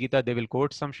Bhagavad Gita. They will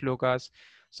quote some shlokas.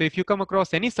 So if you come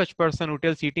across any such person who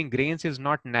tells eating grains is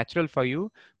not natural for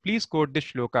you, please quote this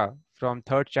shloka from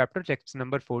third chapter, text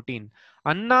number 14.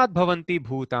 Annad bhavanti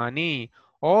bhutani.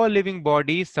 All living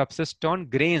bodies subsist on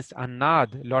grains.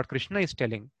 Annad, Lord Krishna is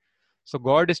telling. So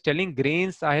God is telling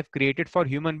grains I have created for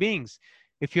human beings.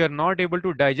 If you are not able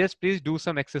to digest, please do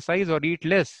some exercise or eat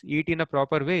less. Eat in a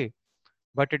proper way.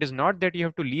 But it is not that you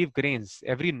have to leave grains.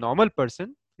 Every normal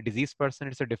person, diseased person,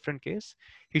 it's a different case.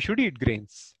 He should eat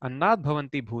grains. Annad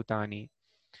bhavanti bhutani.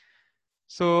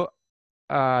 So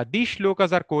these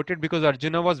shlokas are quoted because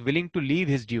Arjuna was willing to leave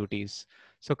his duties.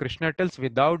 So Krishna tells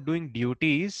without doing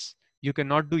duties, you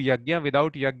cannot do yajna.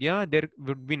 Without yajna, there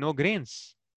would be no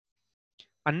grains.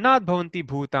 Annad bhavanti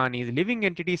bhutani. Living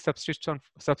entities subsist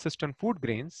on food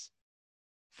grains.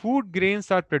 Food grains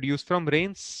are produced from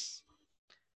rains.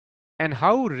 And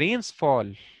how rains fall?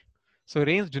 So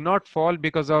rains do not fall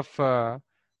because of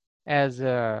as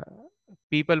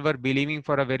people were believing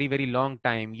for a very very long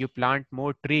time. You plant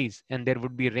more trees and there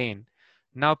would be rain.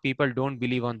 Now people don't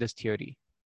believe on this theory.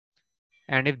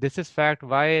 And if this is fact,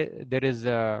 why there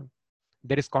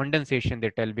is condensation? They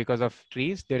tell because of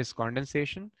trees there is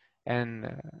condensation,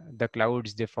 and the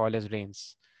clouds they fall as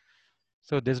rains.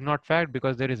 So this is not fact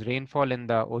because there is rainfall in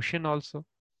the ocean also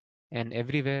and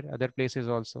everywhere other places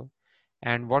also.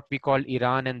 And what we call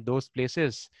Iran and those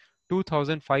places,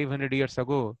 2500 years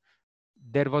ago,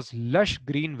 there was lush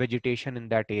green vegetation in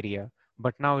that area,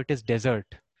 but now it is desert.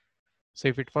 So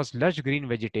if it was lush green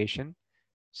vegetation,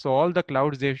 so all the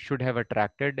clouds they should have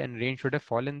attracted and rain should have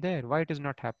fallen there. Why it is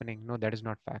not happening? No, that is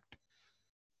not fact.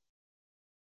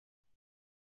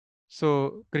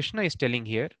 So Krishna is telling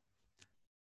here,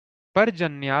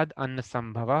 Parjanyad anna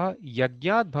sambhava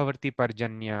yagyad bhavarti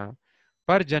parjanya.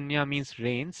 Parjanya means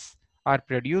rains are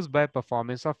produced by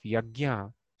performance of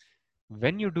yajna.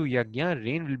 When you do yajna,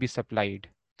 rain will be supplied.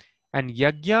 And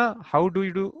yajna, how do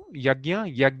you do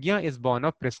yajna? Yajna is born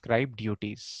of prescribed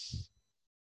duties.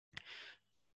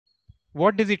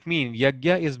 What does it mean?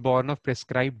 Yajna is born of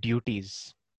prescribed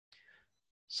duties.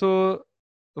 So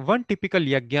one typical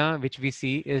yajna which we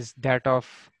see is that of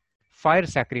fire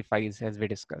sacrifice, as we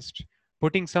discussed,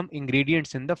 putting some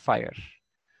ingredients in the fire.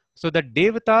 So the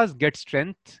devatas get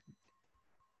strength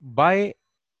by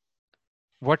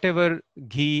whatever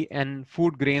ghee and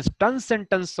food grains, tons and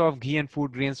tons of ghee and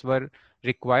food grains were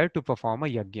required to perform a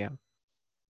yajna.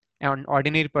 An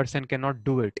ordinary person cannot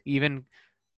do it. Even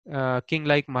king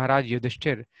like Maharaj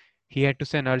Yudhishthir, he had to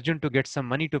send Arjun to get some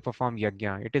money to perform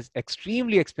yajna. It is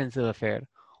extremely expensive affair.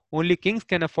 Only kings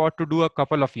can afford to do a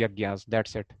couple of yajnas.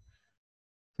 That's it.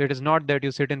 So it is not that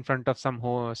you sit in front of some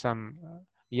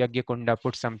yajna kunda,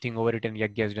 put something over it and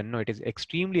yajna is done. No, it is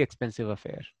extremely expensive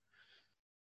affair.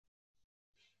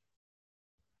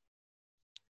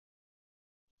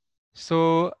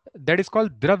 So that is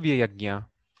called Dravya Yajna,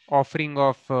 offering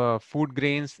of food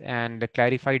grains and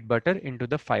clarified butter into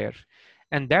the fire.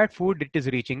 And that food, it is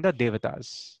reaching the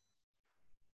Devatas.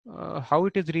 How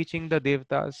it is reaching the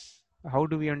Devatas? How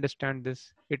do we understand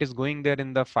this? It is going there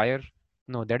in the fire?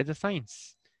 No, that is a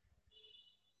science.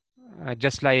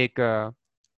 Just like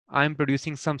I'm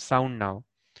producing some sound now.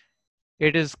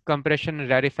 It is compression and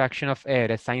rarefaction of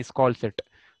air, as science calls it.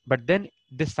 But then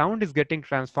the sound is getting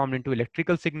transformed into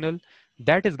electrical signal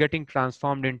that is getting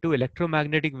transformed into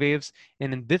electromagnetic waves.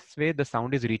 And in this way, the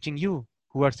sound is reaching you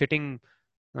who are sitting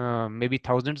maybe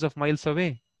thousands of miles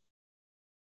away.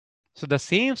 So the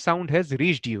same sound has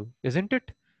reached you, isn't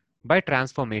it? By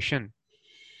transformation.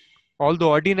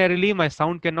 Although ordinarily my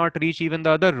sound cannot reach even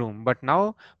the other room, but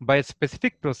now by a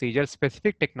specific procedure,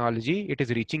 specific technology, it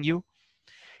is reaching you.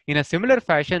 In a similar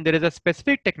fashion, there is a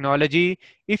specific technology.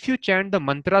 If you chant the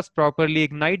mantras properly,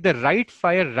 ignite the right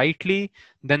fire rightly,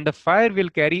 then the fire will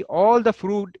carry all the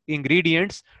fruit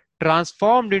ingredients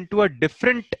transformed into a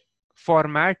different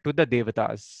format to the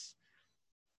devatas.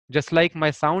 Just like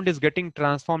my sound is getting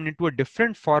transformed into a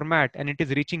different format and it is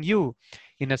reaching you,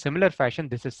 in a similar fashion,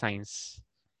 this is science.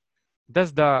 Thus,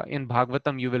 in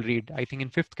Bhagavatam you will read, I think in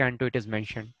fifth canto it is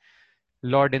mentioned,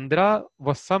 Lord Indra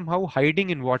was somehow hiding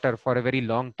in water for a very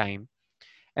long time,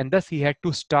 and thus he had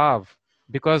to starve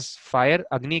because fire,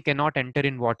 Agni cannot enter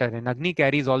in water, and Agni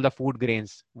carries all the food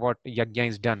grains, what Yajna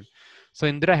is done. So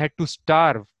Indra had to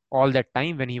starve all that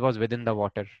time when he was within the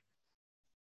water.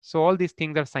 So all these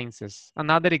things are sciences.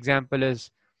 Another example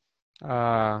is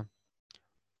uh,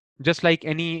 just like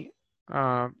any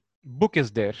uh, book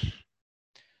is there.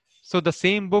 So the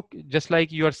same book, just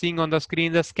like you are seeing on the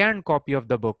screen, the scanned copy of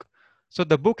the book. So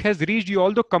the book has reached you,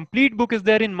 although complete book is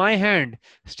there in my hand.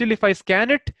 Still, if I scan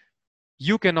it,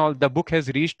 the book has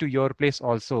reached to your place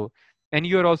also. And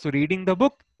you are also reading the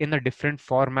book in a different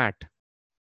format.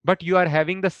 But you are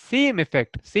having the same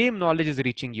effect, same knowledge is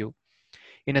reaching you.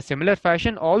 In a similar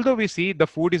fashion, although we see the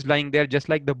food is lying there, just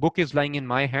like the book is lying in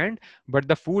my hand, but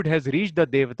the food has reached the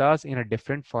devatas in a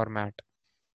different format.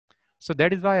 So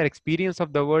that is why our experience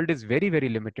of the world is very, very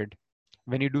limited.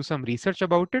 When you do some research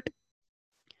about it,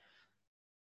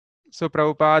 so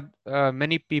Prabhupada,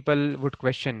 many people would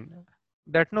question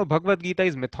that no, Bhagavad Gita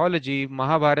is mythology,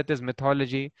 Mahabharata is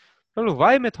mythology. Well,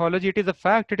 why mythology? It is a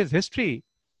fact, it is history.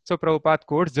 So Prabhupada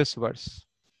quotes this verse.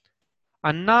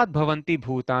 Annat bhavanti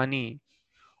bhutani.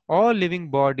 All living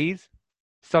bodies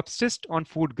subsist on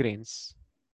food grains.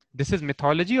 This is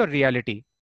mythology or reality?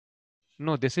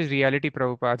 No, this is reality,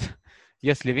 Prabhupada.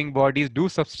 Yes, living bodies do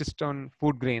subsist on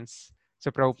food grains.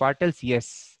 So Prabhupada tells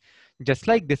yes. Just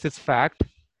like this is fact,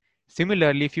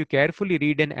 similarly, if you carefully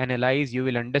read and analyze, you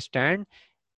will understand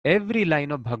every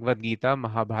line of Bhagavad Gita,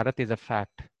 Mahabharata is a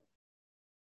fact.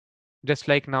 Just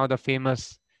like now the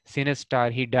famous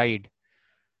Sinistar, he died.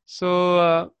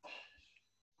 So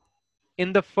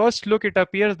in the first look, it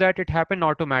appears that it happened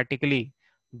automatically.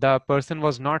 The person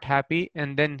was not happy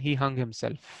and then he hung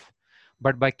himself.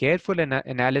 But by careful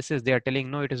analysis, they are telling,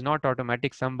 no, it is not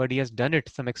automatic. Somebody has done it.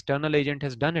 Some external agent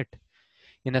has done it.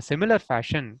 In a similar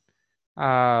fashion,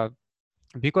 uh,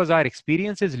 because our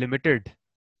experience is limited,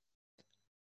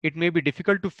 it may be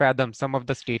difficult to fathom some of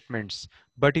the statements.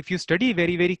 But if you study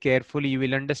very, very carefully, you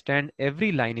will understand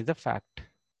every line is a fact.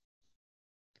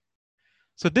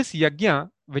 So this yajna,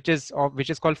 which is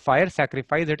called fire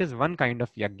sacrifice, it is one kind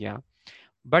of yajna.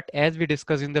 But as we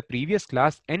discussed in the previous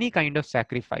class, any kind of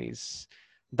sacrifice,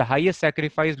 the highest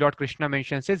sacrifice Lord Krishna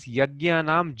mentions is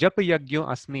Yajnanam Jap Yajna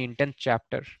Asmi in 10th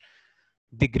chapter.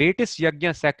 The greatest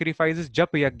yajna sacrifice is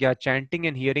Jap Yajna, chanting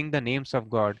and hearing the names of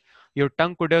God. Your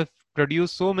tongue could have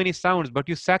produced so many sounds, but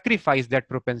you sacrifice that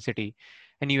propensity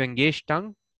and you engage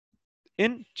tongue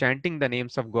in chanting the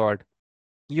names of God.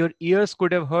 Your ears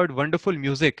could have heard wonderful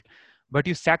music, but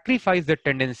you sacrifice that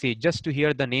tendency just to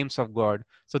hear the names of God.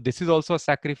 So this is also a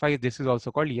sacrifice. This is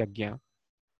also called yajna.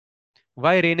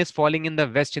 Why rain is falling in the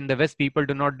west? In the west, people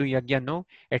do not do yajna. No,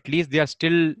 at least they are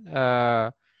still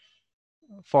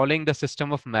following the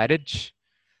system of marriage.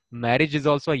 Marriage is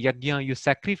also a yajna. You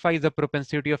sacrifice the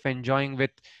propensity of enjoying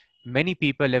with many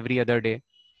people every other day.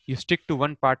 You stick to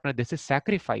one partner. This is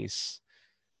sacrifice.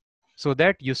 So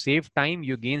that you save time,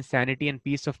 you gain sanity and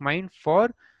peace of mind for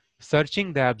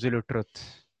searching the absolute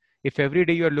truth. If every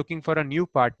day you are looking for a new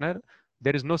partner,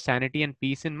 there is no sanity and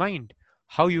peace in mind.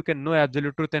 How you can know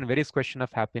absolute truth and various question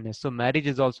of happiness. So marriage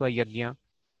is also a yajna.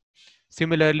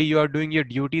 Similarly, you are doing your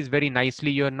duties very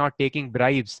nicely. You are not taking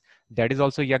bribes. That is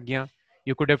also yajna.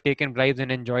 You could have taken bribes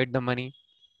and enjoyed the money.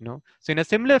 No. So in a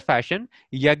similar fashion,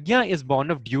 yajna is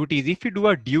born of duties. If you do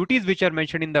our duties which are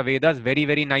mentioned in the Vedas very,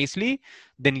 very nicely,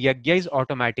 then yajna is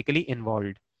automatically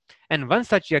involved. And one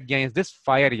such yajna is this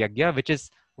fire yajna, which is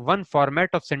one format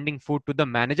of sending food to the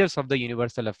managers of the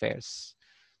universal affairs,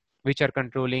 which are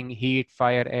controlling heat,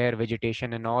 fire, air,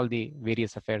 vegetation, and all the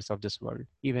various affairs of this world,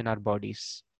 even our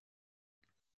bodies.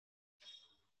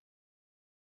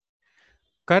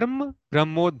 कर्म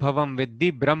ब्रह्मोद्भवम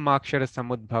विद्धि ब्रह्माक्षर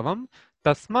समुद्भवम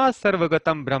तस्मा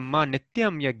सर्वगतम ब्रह्मा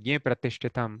नित्यम यज्ञे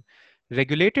प्रतिष्ठितम.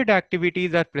 Regulated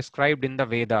activities are prescribed in the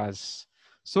Vedas.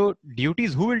 So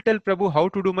duties, who will tell Prabhu how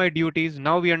to do my duties?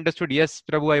 Now we understood, yes,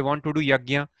 Prabhu, I want to do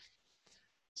yajna.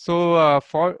 So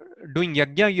for doing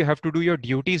yajna, you have to do your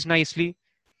duties nicely.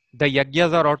 The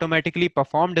yajnas are automatically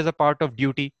performed as a part of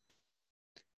duty.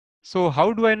 So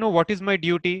how do I know what is my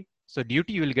duty? So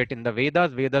duty you will get in the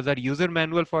Vedas. Vedas are user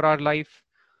manual for our life.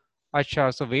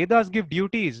 Acha, so Vedas give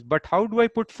duties, but how do I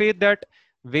put faith that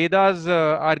Vedas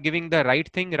are giving the right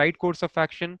thing, right course of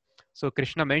action. So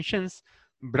Krishna mentions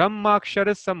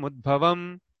Brahmakshara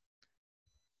Samudbhavam.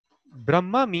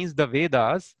 Brahma means the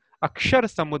Vedas. Akshar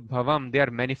Samudbhavam, they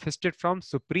are manifested from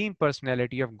Supreme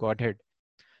Personality of Godhead.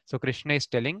 So Krishna is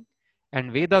telling,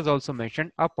 and Vedas also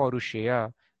mentioned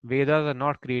Aparusheya. Vedas are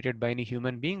not created by any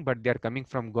human being, but they are coming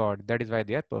from God. That is why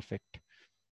they are perfect.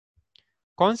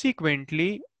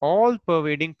 Consequently, all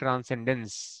pervading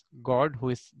transcendence, God who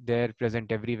is there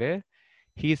present everywhere,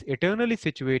 he is eternally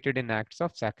situated in acts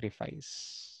of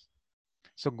sacrifice.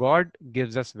 So God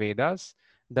gives us Vedas.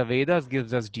 The Vedas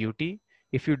gives us duty.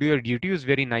 If you do your duties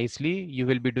very nicely, you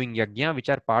will be doing yajna, which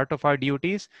are part of our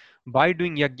duties. By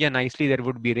doing yajna nicely, there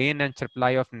would be rain and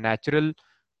supply of natural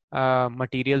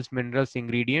materials, minerals,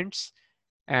 ingredients.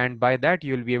 And by that,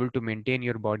 you will be able to maintain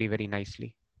your body very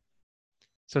nicely.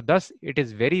 So thus, it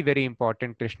is very, very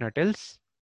important, Krishna tells,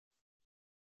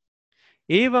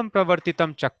 Evam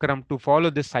pravartitam chakram, to follow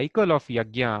the cycle of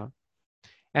yajna.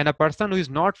 And a person who is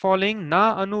not following,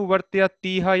 na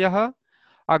anuvartyatiha yaha,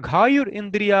 aghayur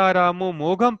indriyaramo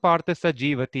mogam partha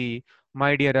jivati.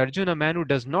 My dear Arjuna, a man who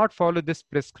does not follow this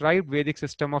prescribed Vedic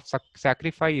system of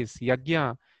sacrifice,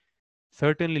 yajna,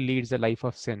 certainly leads a life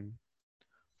of sin.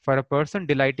 For a person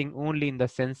delighting only in the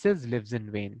senses lives in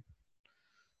vain.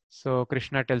 So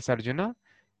Krishna tells Arjuna,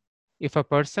 if a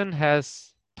person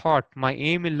has thought, my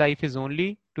aim in life is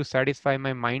only to satisfy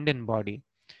my mind and body,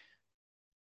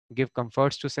 give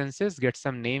comforts to senses, get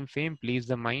some name, fame, please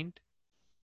the mind.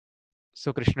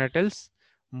 So Krishna tells,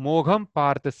 Mogham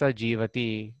Parthasa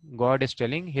Jivati. God is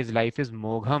telling his life is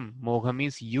Mogham. Mogham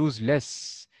means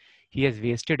useless. He has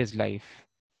wasted his life.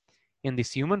 In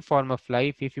this human form of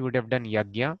life, if he would have done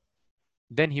yajna,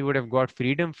 then he would have got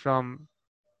freedom from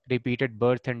repeated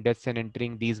birth and deaths and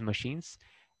entering these machines,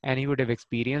 and he would have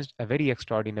experienced a very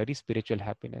extraordinary spiritual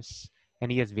happiness.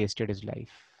 And he has wasted his life.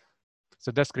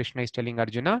 So thus Krishna is telling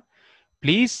Arjuna,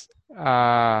 please,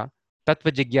 Tattva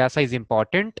Jigyasa is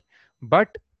important,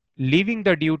 but leaving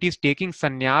the duties, taking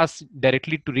sannyas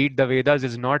directly to read the Vedas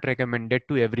is not recommended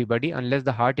to everybody unless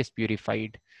the heart is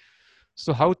purified.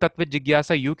 So how Tattva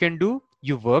Jigyasa you can do?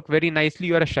 You work very nicely,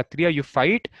 you are a Kshatriya, you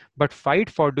fight, but fight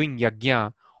for doing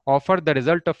yajna. Offer the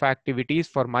result of activities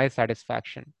for my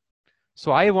satisfaction.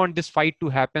 So I want this fight to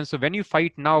happen. So when you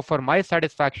fight now for my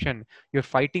satisfaction, your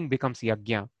fighting becomes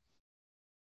yajna.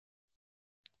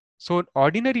 So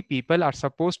ordinary people are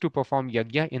supposed to perform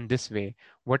yajna in this way.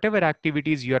 Whatever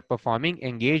activities you are performing,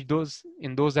 engage those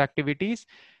in those activities,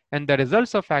 and the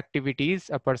results of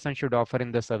activities a person should offer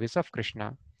in the service of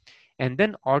Krishna. And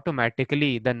then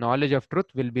automatically the knowledge of truth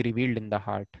will be revealed in the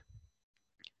heart.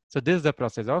 So this is the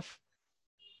process of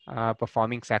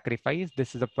performing sacrifice.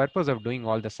 This is the purpose of doing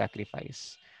all the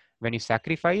sacrifice. When you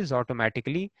sacrifice,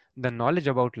 automatically the knowledge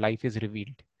about life is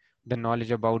revealed. The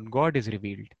knowledge about God is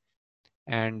revealed.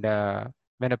 And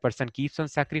when a person keeps on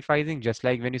sacrificing, just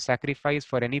like when you sacrifice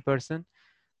for any person,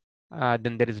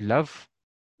 then there is love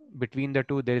between the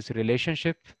two, there is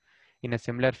relationship. In a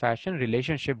similar fashion,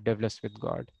 relationship develops with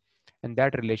God, and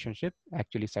that relationship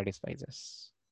actually satisfies us.